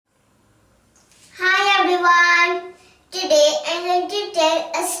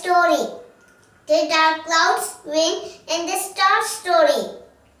story. The dark clouds, wind, and the star story.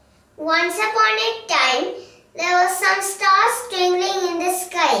 Once upon a time, there were some stars twinkling in the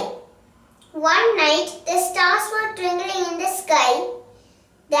sky. One night, the stars were twinkling in the sky.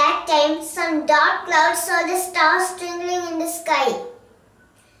 That time, some dark clouds saw the stars twinkling in the sky.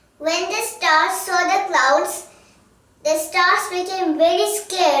 When the stars saw the clouds, the stars became very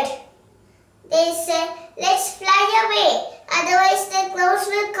scared. They said, "Let's fly away, otherwise the clouds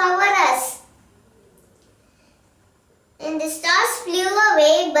will cover us." And the stars flew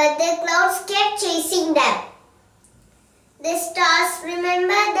away, but the clouds kept chasing them. The stars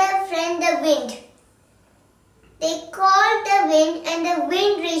remembered their friend the wind. They called the wind and the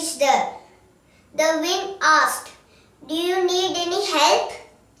wind reached there. The wind asked, "Do you need any help?"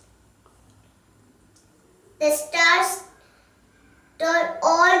 The stars told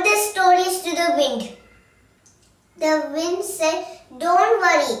all the stories to the wind. The wind said, "Don't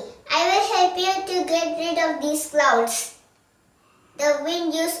worry, I will help you to get rid of these clouds." The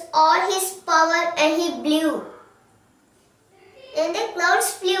wind used all his power and he blew. And the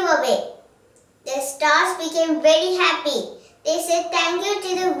clouds flew away. The stars became very happy. They said thank you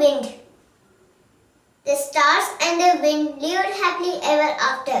to the wind. The stars and the wind lived happily ever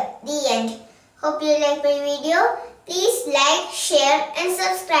after. The end. Hope you like my video. Please like, share and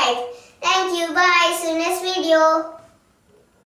subscribe. Thank you. Bye. See you next video.